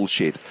it's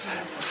bullshit.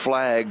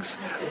 Flags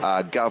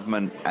are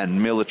government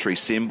and military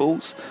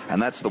symbols, and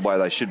that's the way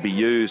they should be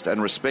used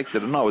and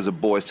respected. And I was a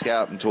Boy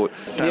Scout and taught,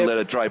 don't let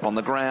it drape on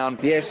the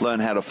ground, learn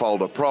how to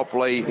fold it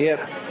properly,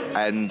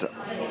 and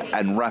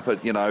wrap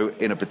it,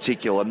 in a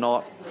particular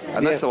knot.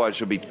 And that's the way it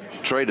should be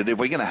treated. If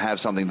we're going to have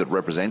something that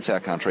represents our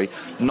country,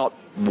 not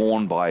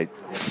worn by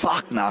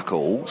fuck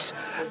knuckles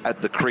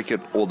at the cricket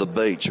or the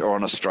beach or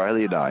on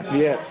Australia Day.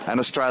 Yeah. And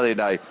Australia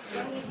Day,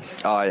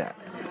 I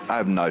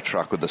have no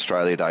truck with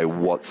Australia Day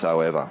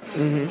whatsoever.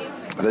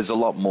 There's a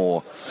lot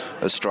more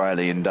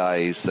Australian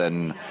days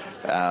than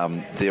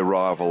the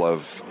arrival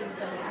of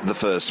the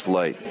First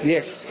Fleet.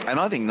 Yes. And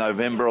I think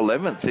November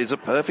 11th is a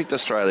perfect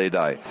Australia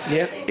Day.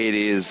 Yeah. It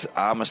is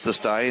Armistice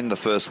Day in the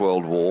First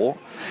World War.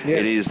 Yeah.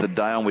 It is the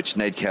day on which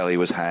Ned Kelly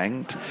was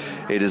hanged.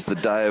 It is the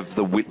day of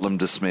the Whitlam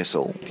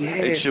dismissal.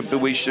 Yes.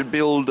 We should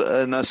build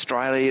an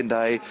Australian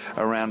Day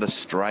around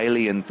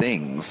Australian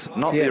things,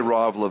 not the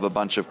arrival of a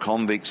bunch of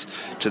convicts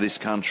to this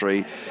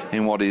country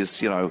in what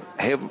is,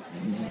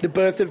 the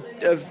birth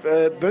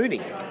of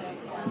Boonie.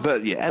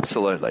 But yeah,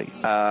 absolutely.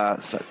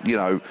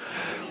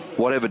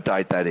 Whatever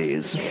date that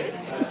is,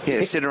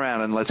 sit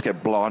around and let's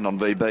get blind on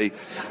VB.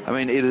 I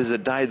mean, it is a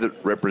day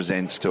that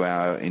represents to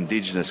our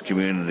Indigenous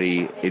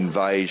community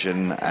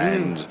invasion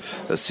and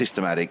a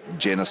systematic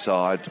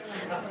genocide,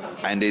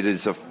 and it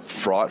is a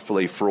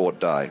frightfully fraught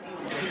day.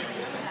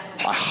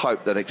 I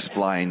hope that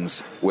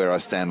explains where I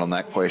stand on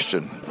that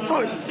question.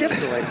 Oh,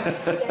 definitely.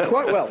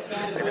 Quite well.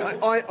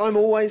 I'm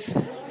always...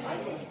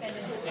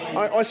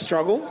 I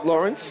struggle,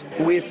 Lawrence,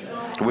 with...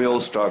 We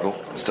all struggle,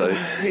 Steve.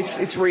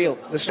 It's real.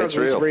 The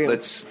struggle is real.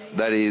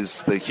 That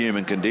is the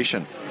human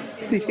condition.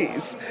 It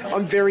is.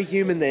 I'm very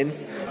human then,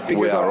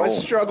 because I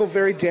struggle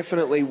very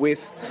definitely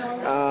with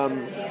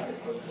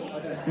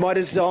my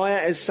desire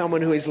as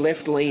someone who is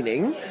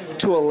left-leaning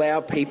to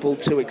allow people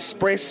to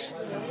express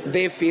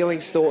their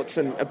feelings, thoughts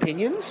and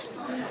opinions.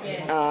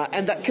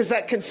 And because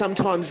that can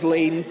sometimes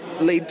lead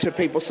to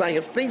people saying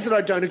of things that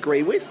I don't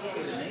agree with.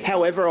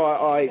 However,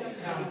 I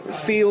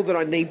feel that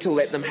I need to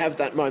let them have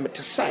that moment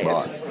to say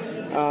it.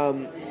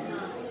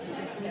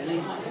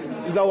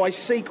 Though I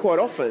see quite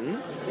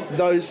often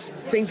those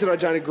things that I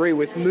don't agree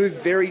with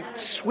move very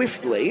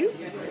swiftly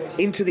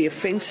into the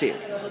offensive.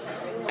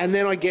 And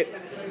then I get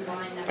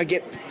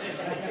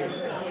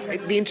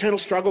the internal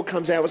struggle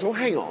comes out as, well,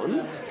 hang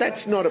on,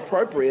 that's not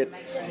appropriate.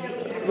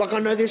 like, I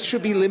know there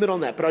should be limit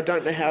on that, but I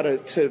don't know how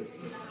to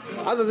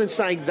other than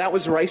saying that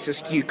was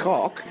racist, you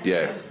cock.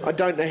 Yeah. I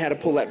don't know how to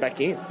pull that back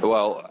in.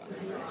 Well,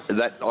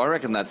 I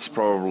reckon that's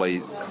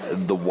probably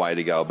the way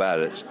to go about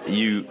it.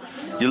 You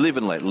live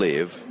and let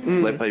live.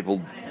 Let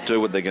people do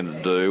what they're going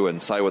to do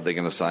and say what they're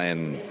going to say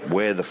and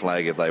wear the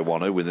flag if they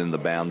want to within the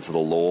bounds of the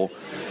law.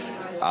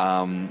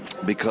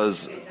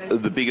 Because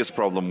the biggest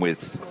problem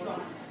with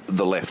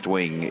the left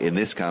wing in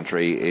this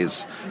country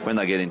is when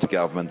they get into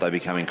government, they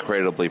become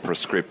incredibly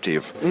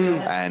prescriptive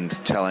and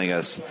telling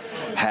us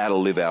how to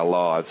live our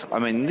lives. I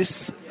mean,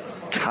 this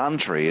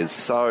country is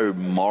so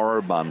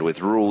moribund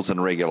with rules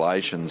and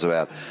regulations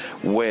about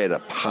where to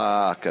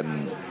park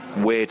and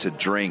where to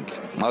drink.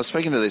 I was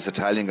speaking to this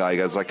Italian guy. He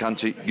goes, I come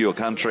to your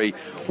country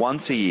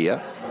once a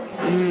year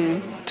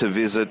to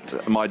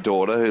visit my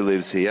daughter who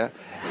lives here.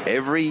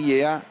 Every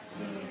year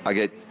I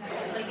get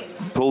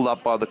pulled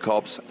up by the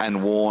cops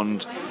and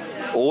warned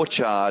or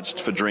charged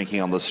for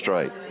drinking on the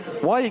street.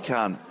 Why you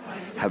can't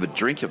have a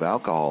drink of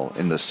alcohol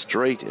in the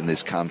street in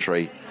this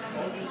country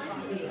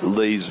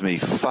leaves me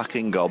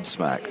fucking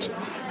gobsmacked.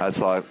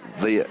 It's like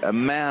the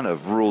amount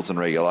of rules and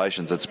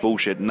regulations, it's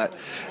bullshit. And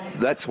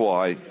that's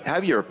why,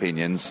 have your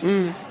opinions,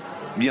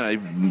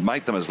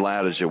 make them as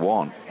loud as you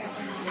want.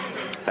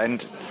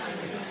 And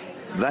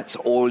that's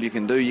all you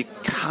can do. You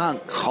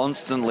can't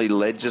constantly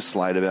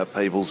legislate about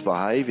people's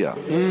behaviour.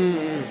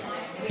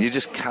 You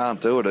just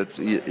can't do it.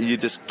 You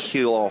just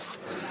kill off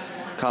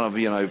kind of,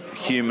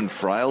 human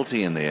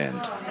frailty in the end.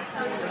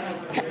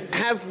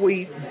 Have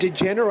we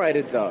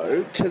degenerated,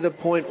 though, to the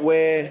point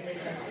where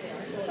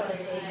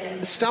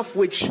stuff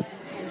which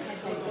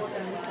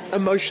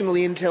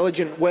emotionally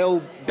intelligent,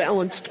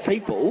 well-balanced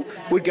people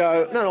would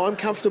go, no, I'm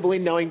comfortable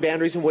in knowing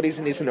boundaries and what is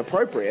and isn't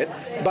appropriate,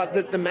 but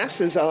that the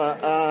masses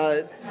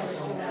are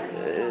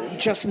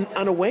just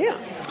unaware?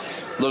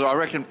 Look, I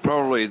reckon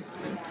probably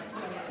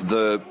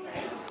the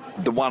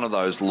one of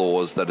those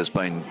laws that has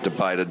been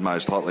debated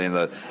most hotly in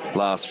the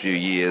last few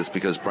years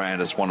because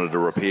Brandis wanted to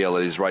repeal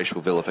it is racial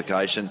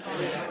vilification.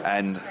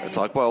 And it's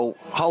like, well,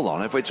 hold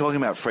on. If we're talking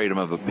about freedom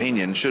of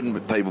opinion,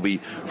 shouldn't people be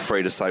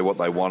free to say what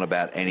they want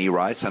about any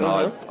race? And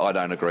I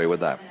don't agree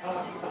with that.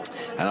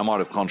 And I might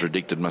have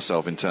contradicted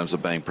myself in terms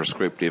of being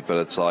prescriptive, but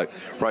it's like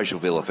racial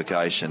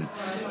vilification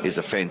is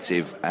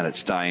offensive and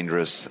it's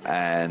dangerous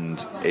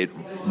and it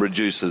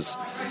reduces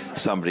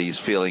somebody's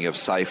feeling of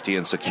safety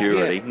and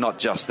security, not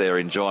just their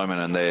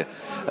enjoyment and their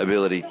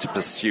ability to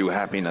pursue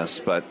happiness,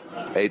 but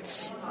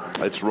it's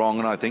wrong,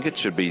 and I think it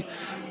should be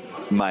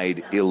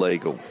made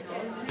illegal.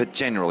 But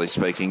generally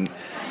speaking,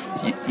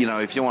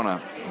 if you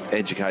want to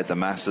educate the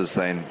masses,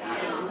 then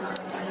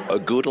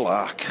good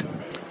luck.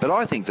 But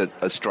I think that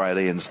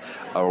Australians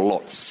are a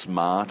lot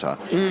smarter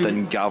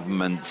than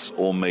governments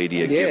or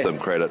media give them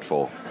credit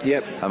for.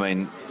 Yep. I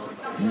mean,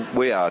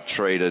 we are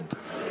treated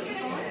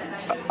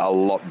a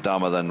lot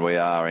dumber than we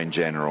are in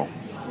general.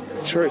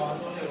 Truth.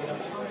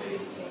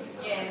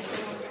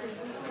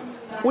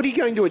 What are you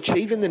going to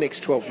achieve in the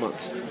next 12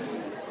 months?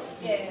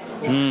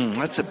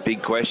 That's a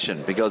big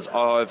question because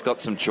I've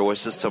got some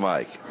choices to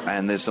make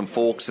and there's some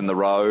forks in the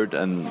road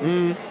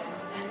and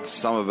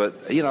some of it,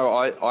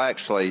 I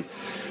actually...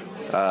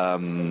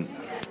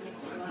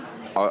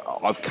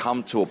 I've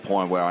come to a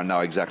point where I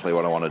know exactly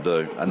what I want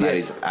to do, and that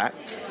is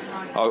act.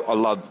 I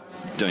love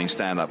doing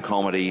stand-up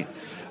comedy,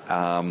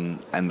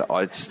 and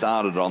I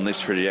started on this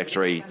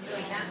trajectory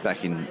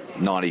back in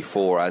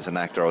 '94 as an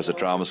actor. I was at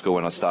drama school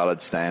when I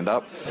started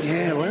stand-up.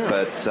 Yeah, wow.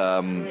 But,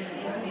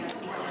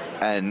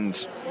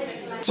 and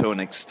to an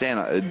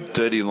extent,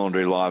 Dirty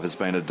Laundry Live has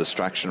been a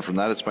distraction from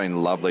that. It's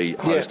been lovely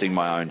hosting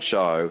my own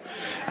show,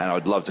 and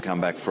I'd love to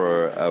come back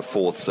for a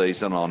fourth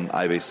season on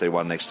ABC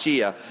One next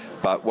year.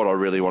 But what I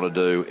really want to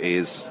do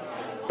is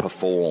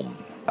perform,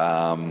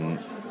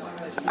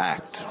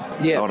 act.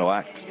 I want to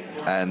act.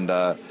 And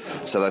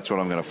so that's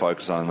what I'm going to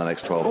focus on in the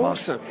next 12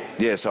 months.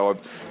 Yeah, so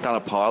I've done a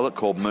pilot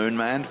called Moon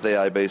Man for the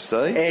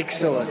ABC.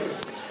 Excellent.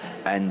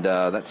 And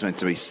that's meant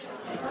to be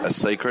a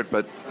secret,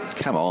 but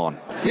come on.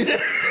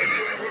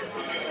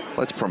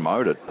 Let's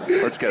promote it.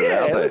 Let's get it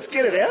out there. Let's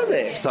get it out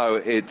there. So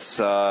it's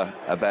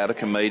about a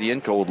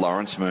comedian called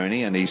Lawrence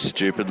Mooney and his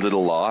stupid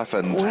little life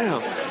and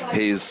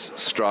his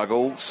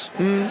struggles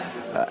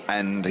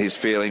and his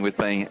feeling with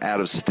being out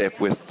of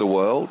step with the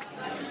world.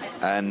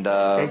 And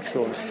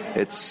excellent.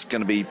 It's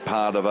going to be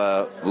part of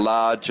a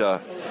larger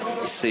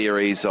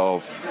series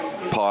of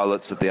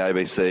pilots that the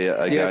ABC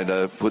are going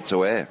to put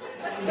to air.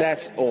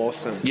 That's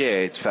awesome. Yeah,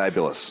 it's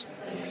fabulous.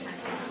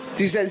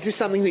 Is this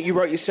something that you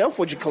wrote yourself,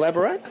 or did you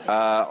collaborate?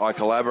 I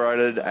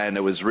collaborated, and it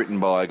was written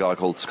by a guy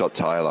called Scott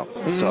Taylor.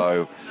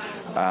 So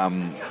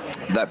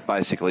that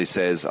basically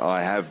says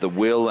I have the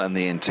will and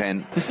the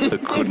intent,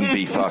 but couldn't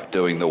be fucked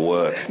doing the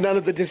work. None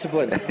of the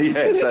discipline.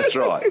 Yes, that's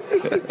right.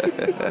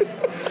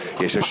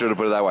 Yes, I should have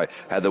put it that way.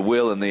 Had the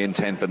will and the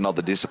intent, but not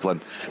the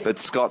discipline. But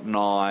Scott and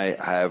I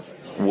have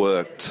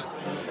worked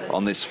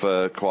on this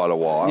for quite a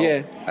while.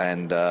 Yeah.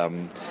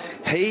 And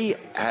he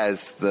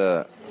has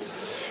the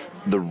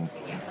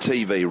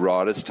TV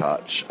writer's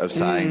touch of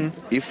saying,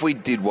 if we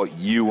did what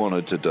you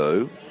wanted to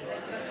do,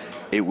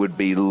 it would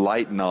be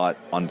late night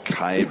on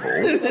cable.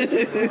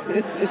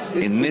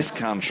 In this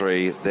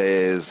country,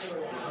 there's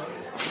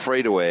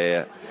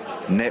free-to-air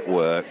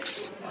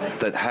networks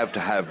that have to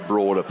have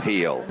broad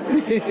appeal,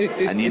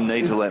 and you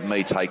need to let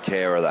me take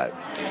care of that.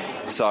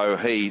 So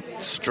he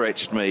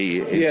stretched me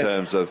in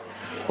terms of,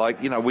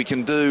 like, you know, we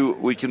can do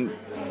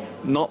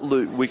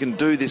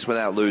this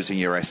without losing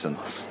your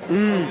essence.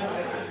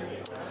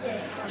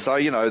 So,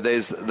 you know,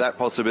 there's that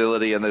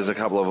possibility, and there's a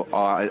couple of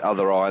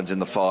other irons in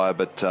the fire,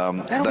 but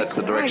that's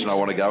the direction I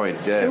want to go in.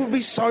 Yeah, it would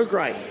be so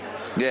great.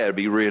 Yeah, it'd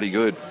be really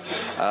good.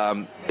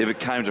 If it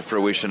came to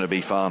fruition, it'd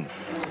be fun.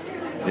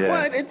 Yeah.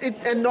 Well,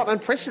 and not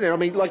unprecedented. I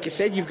mean, like you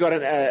said, you've got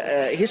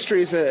a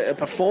history as a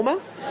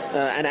performer,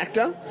 an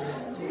actor.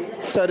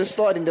 So to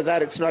slide into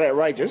that, it's not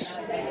outrageous.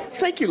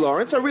 Thank you,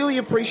 Lawrence. I really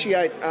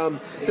appreciate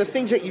the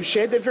things that you've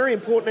shared. They're very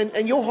important,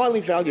 and you're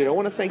highly valued. I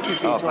want to thank you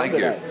for your time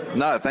today. Thank you.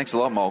 No, thanks a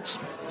lot, Molks.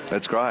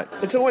 That's great.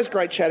 It's always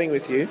great chatting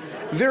with you.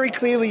 Very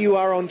clearly you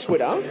are on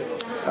Twitter.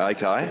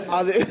 Okay.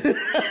 Are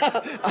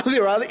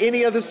there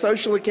any other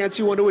social accounts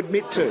you want to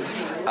admit to?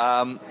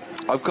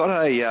 I've got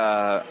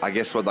I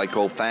guess what they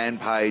call fan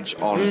page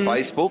on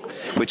Facebook,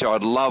 which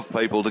I'd love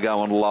people to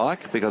go and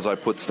like, because I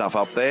put stuff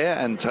up there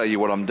and tell you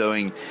what I'm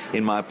doing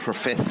in my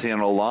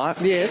professional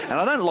life. Yes. And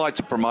I don't like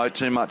to promote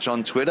too much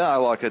on Twitter. I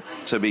like it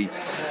to be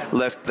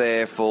left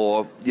there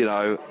for, you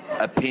know,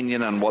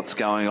 opinion and what's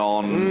going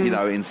on, you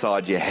know,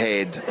 inside your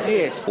head,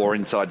 or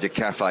inside your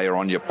cafe or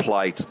on your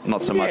plate,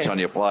 not so much on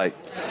your plate.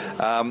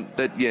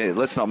 But yeah,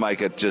 let's not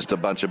make it just a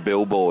bunch of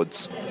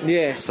billboards.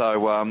 Yeah.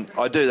 So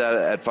I do that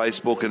at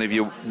Facebook, and if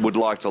you would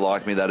like to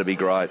like me, that'd be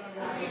great.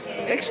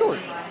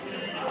 Excellent.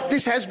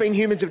 This has been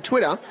Humans of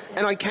Twitter,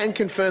 and I can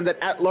confirm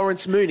that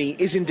 @Lawrence Mooney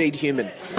is indeed human.